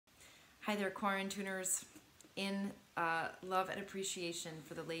Hi there, Quarantuners. In love and appreciation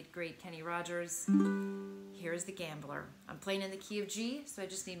for the late, great Kenny Rogers, here's The Gambler. I'm playing in the key of G, so I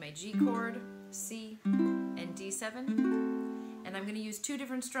just need my G chord, C, and D7. And I'm going to use two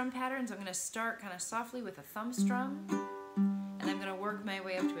different strum patterns. I'm going to start kind of softly with a thumb strum, and I'm going to work my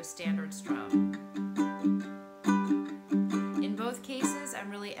way up to a standard strum. In both cases, I'm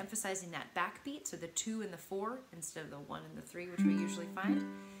really emphasizing that backbeat, so the 2 and the 4 instead of the 1 and the 3, which we usually find.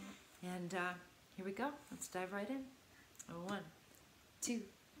 And here we go. Let's dive right in. 1, 2,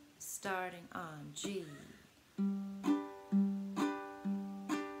 starting on G.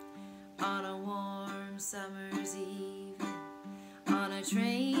 On a warm summer's evening, on a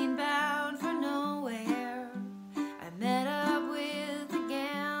train bound for nowhere, I met up with a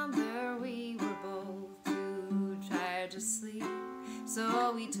gambler. We were both too tired to sleep,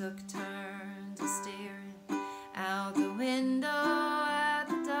 so we took turns staring out the window at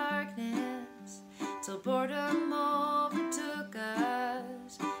the darkness, till boredom overtook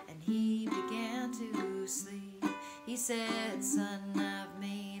us and he began to sleep. He said, "Son, I've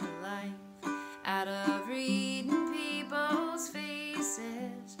made a life out of reading people's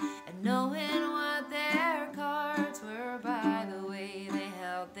faces and knowing what their cards were by the way they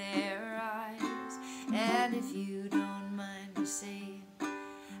held their eyes. And if you don't mind me saying,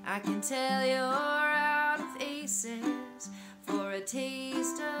 I can tell you're out of aces. For a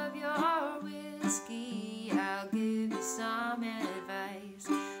taste of your whiskey, I'll give you some advice."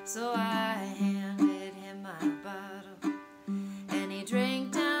 So I handed him my bottle, and he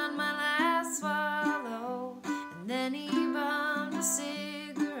drank down my last swallow. And then he bummed a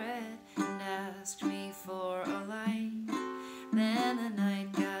cigarette and asked me for a light. Then the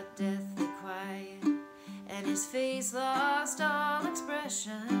night got deathly quiet, and his face lost all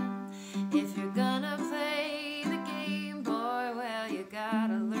expression. If you're gonna play the game, boy, well, you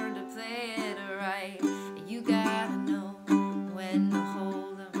gotta learn to play it right. You gotta know when to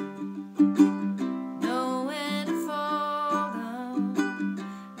hold 'em, know when to fold 'em,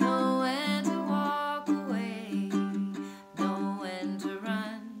 know when to walk away, know when to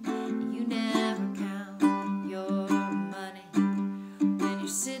run. You never count your money when you're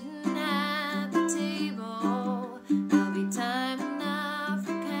sitting at the table. There'll be time enough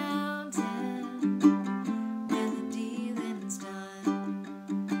for counting when the dealing's done.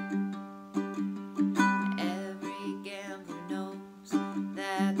 Every gambler knows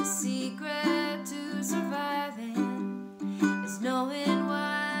that the secret to surviving is knowing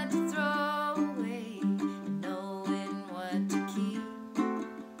what to throw away and knowing what to keep.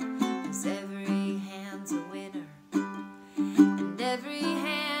 'Cause every hand's a winner and every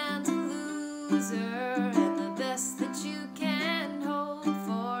hand's a loser, and the best that you can hope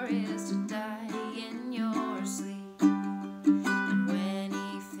for is to die in your sleep. And when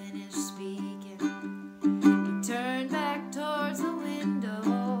he finished speaking, he turned back towards the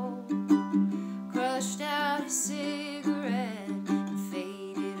window, crushed out his cigarette, and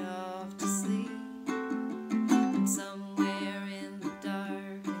faded off to sleep. And somewhere in the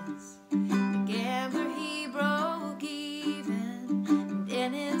darkness, the gambler, he broke even,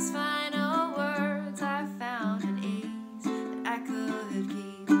 and in his final words, I found an ace that I could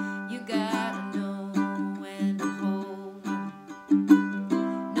keep. You gotta know when to hold 'em,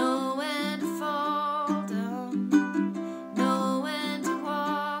 know when to fold 'em, know when to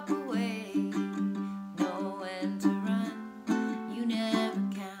walk away, know when to run. You never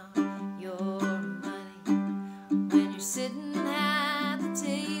count your money when you're sitting at the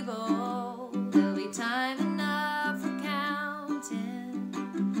table. There'll be time enough for counting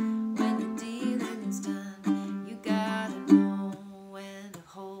when the dealing's done. You gotta know when to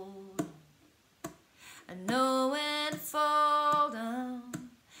hold 'em, and know when to fold 'em,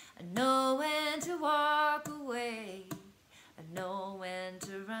 and know when to walk away, and know when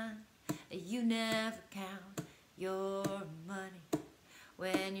to run. You never count your money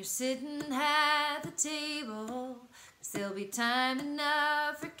when you're sitting at the table, 'cause there'll be time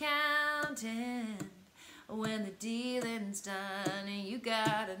enough for counting when the dealing's done. And you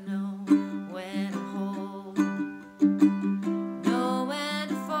gotta know when to hold 'em, know when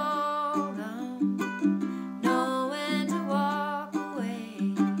to fold 'em, know when to walk away,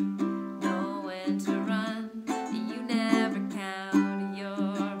 know when to run. You never count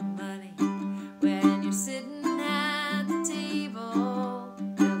your money when you're sitting at the table.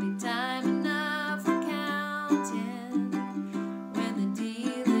 There'll be time enough for counting when the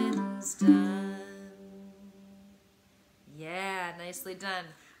dealing's done. Yeah, nicely done.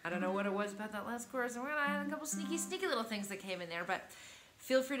 I don't know what it was about that last chorus. I had a couple sneaky little things that came in there, but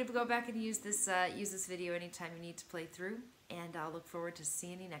feel free to go back and use this video anytime you need to play through. and I'll look forward to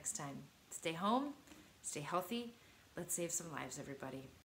seeing you next time. Stay home, stay healthy. Let's save some lives, everybody.